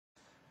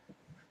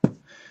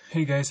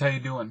Hey guys, how you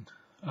doing?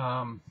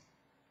 Um,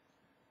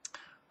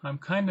 I'm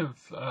kind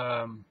of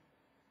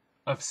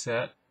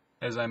upset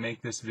as I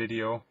make this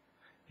video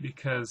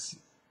because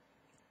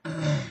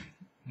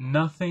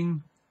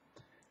nothing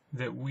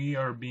that we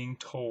are being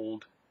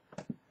told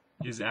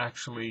is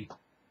actually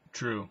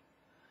true.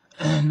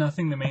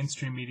 Nothing the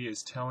mainstream media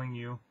is telling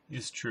you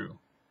is true.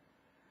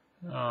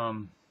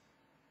 Um,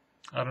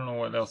 I don't know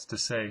what else to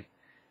say.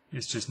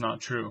 It's just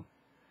not true.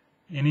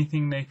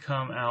 Anything they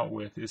come out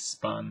with is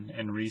spun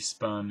and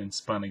respun and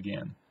spun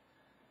again.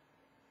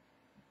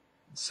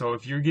 So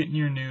if you're getting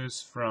your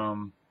news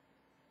from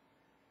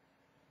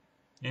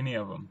any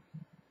of them,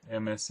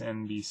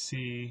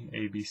 MSNBC,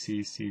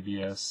 ABC,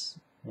 CBS,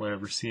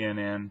 whatever,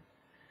 CNN,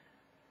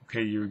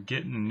 okay, you're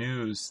getting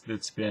news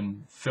that's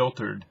been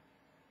filtered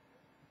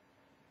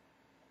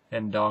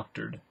and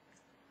doctored.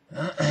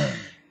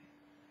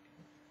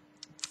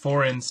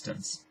 For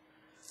instance,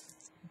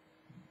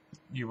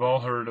 you've all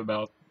heard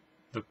about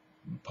the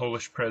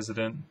Polish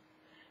president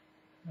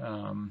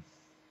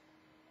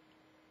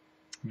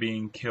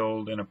being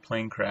killed in a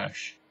plane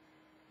crash,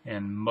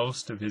 and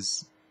most of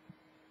his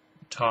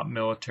top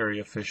military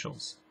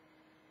officials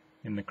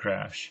in the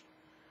crash.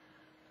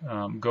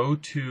 Go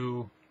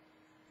to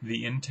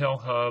the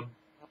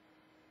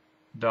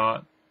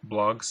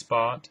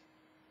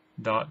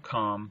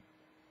intelhub.blogspot.com,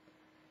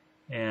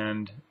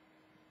 and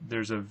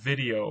there's a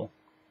video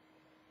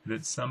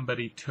that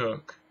somebody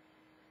took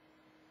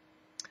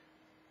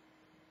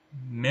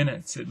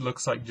minutes, it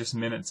looks like just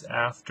minutes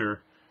after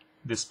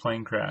this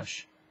plane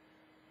crash.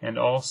 And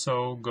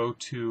also go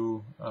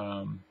to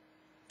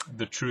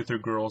the Truther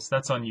Girls.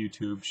 That's on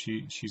YouTube.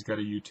 She's got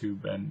a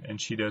YouTube,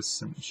 and she did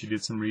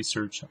some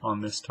research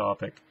on this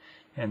topic.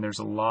 And there's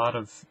a lot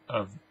of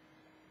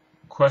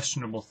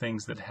questionable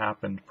things that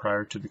happened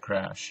prior to the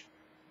crash,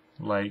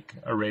 like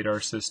a radar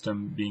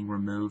system being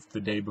removed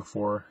the day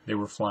before they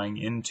were flying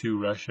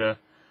into Russia,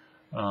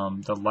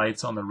 the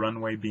lights on the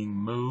runway being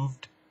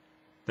moved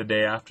the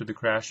day after the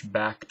crash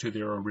back to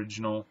their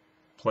original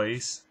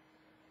place.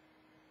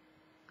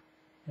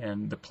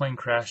 And the plane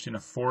crashed in a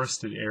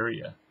forested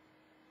area.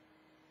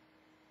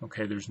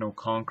 Okay, there's no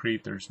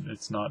concrete.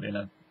 It's not in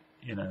a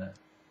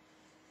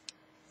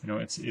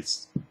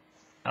it's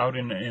out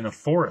in a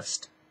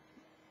forest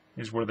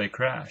is where they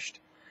crashed.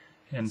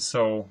 And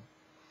so,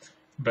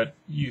 but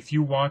if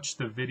you watch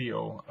the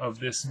video of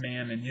this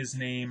man, and his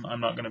name,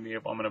 I'm going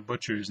to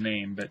butcher his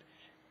name, but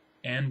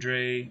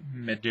Andrei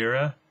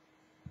Madeira,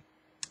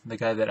 the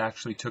guy that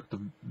actually took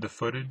the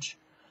footage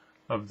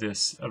of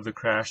the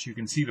crash. You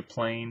can see the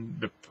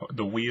plane,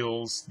 the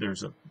wheels,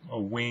 there's a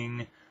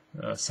wing,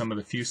 some of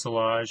the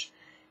fuselage,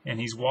 and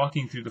he's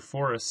walking through the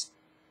forest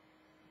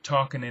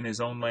talking in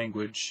his own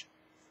language,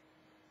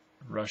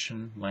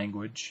 Russian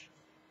language,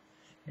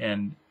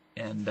 and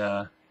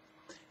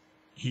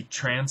he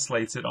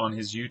translates it on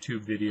his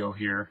YouTube video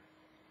here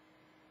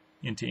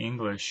into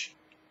English,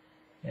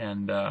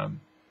 and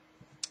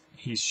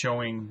he's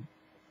showing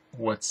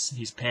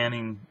he's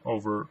panning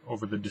over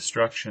the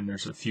destruction.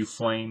 There's a few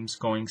flames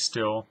going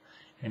still,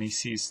 and he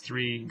sees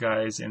three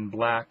guys in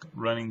black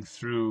running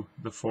through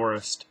the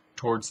forest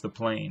towards the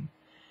plane,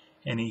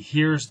 and he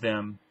hears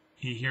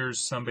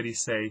somebody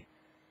say,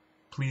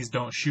 "Please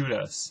don't shoot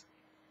us."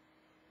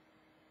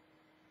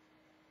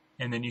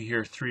 And then you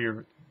hear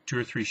two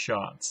or three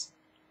shots,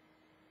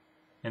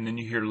 and then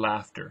you hear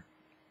laughter,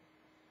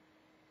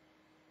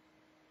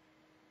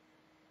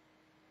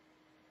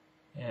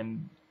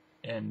 and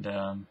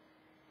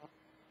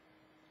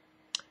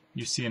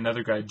you see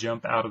another guy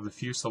jump out of the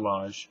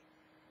fuselage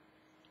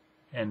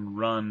and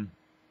run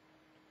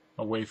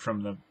away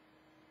from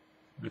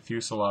the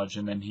fuselage,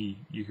 and then you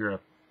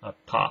hear a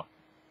pop,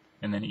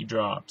 and then he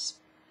drops.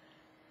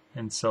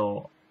 And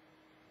so,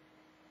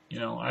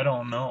 I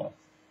don't know,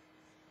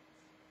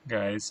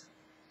 guys.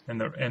 And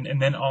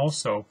then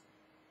also,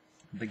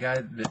 the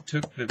guy that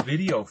took the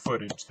video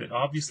footage that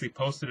obviously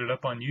posted it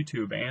up on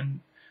YouTube,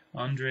 and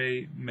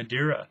Andrei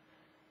Madeira,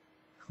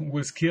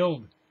 was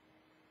killed.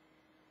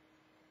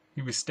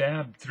 He was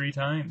stabbed 3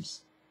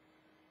 times,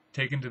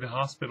 taken to the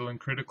hospital in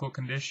critical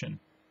condition.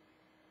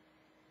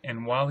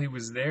 And while he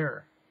was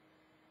there,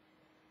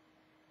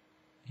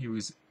 he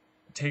was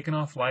taken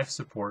off life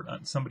support.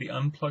 Somebody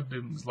unplugged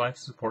his life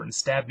support and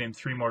stabbed him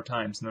 3 more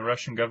times, and the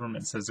Russian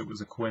government says it was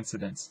a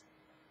coincidence.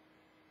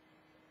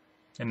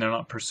 And they're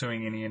not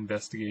pursuing any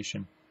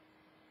investigation.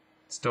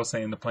 Still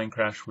saying the plane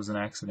crash was an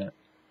accident.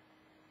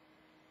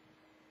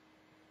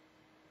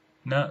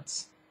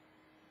 Nuts.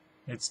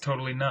 It's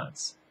totally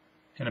nuts.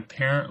 And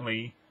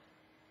apparently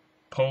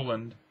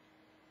Poland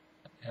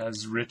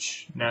has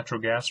rich natural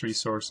gas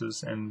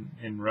resources, and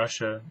in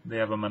Russia they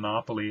have a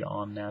monopoly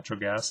on natural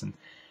gas,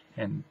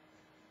 and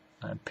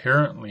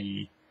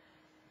apparently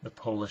the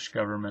Polish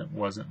government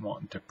wasn't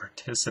wanting to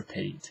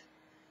participate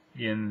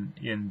in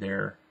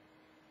I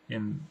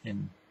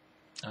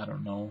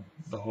don't know,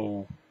 the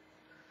whole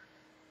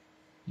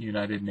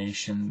United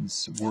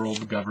Nations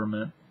world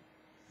government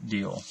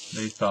deal.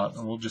 They thought,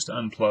 we'll just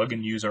unplug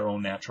and use our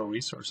own natural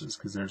resources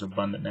because there's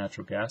abundant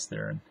natural gas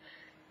there,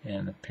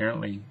 and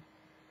apparently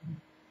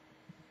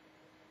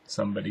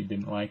somebody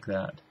didn't like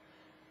that.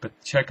 But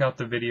check out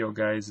the video,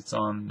 guys. It's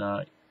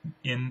on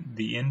in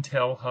the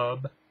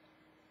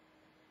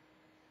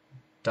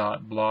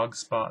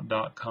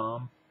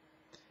intelhub.blogspot.com,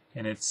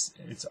 and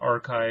it's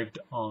archived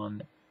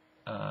on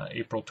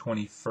April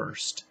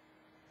 21st,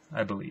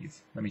 I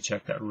believe. Let me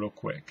check that real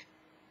quick.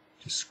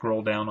 Just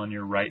scroll down on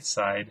your right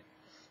side,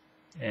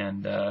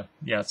 and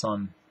yeah, it's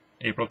on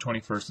April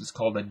 21st. It's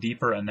called A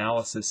Deeper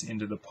Analysis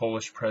into the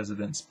Polish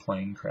President's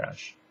Plane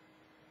Crash.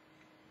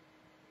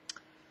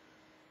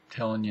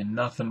 Telling you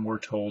nothing we're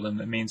told, and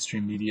the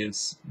mainstream media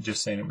is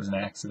just saying it was an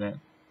accident,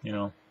 you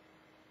know.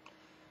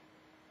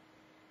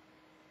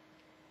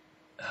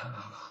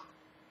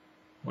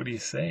 What do you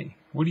say?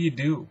 What do you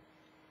do?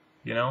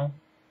 You know?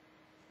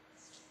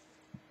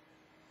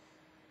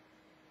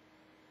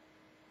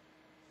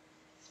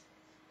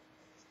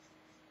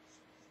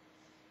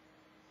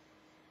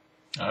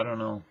 I don't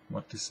know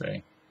what to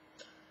say.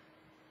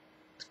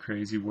 It's a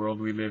crazy world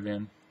we live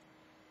in.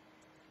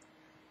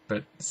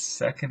 But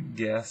second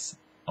guess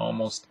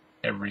almost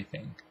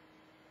everything.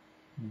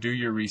 Do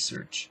your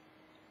research.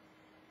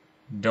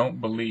 Don't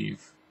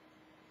believe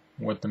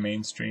what the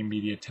mainstream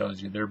media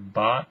tells you. They're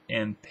bought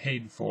and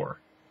paid for,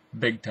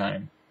 big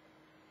time.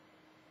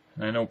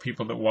 And I know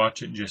people that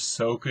watch it just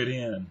soak it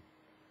in.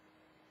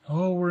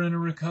 Oh, we're in a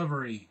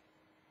recovery.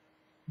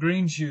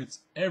 Green shoots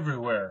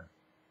everywhere.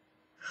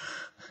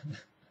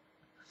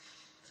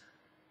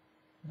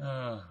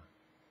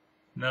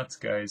 Nuts,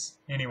 guys.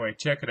 Anyway,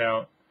 check it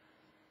out.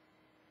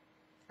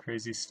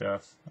 Crazy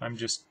stuff. I'm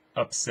just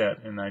upset,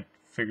 and I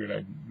figured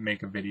I'd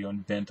make a video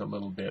and vent a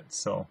little bit.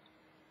 So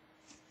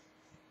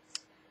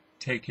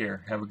take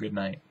care. Have a good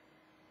night.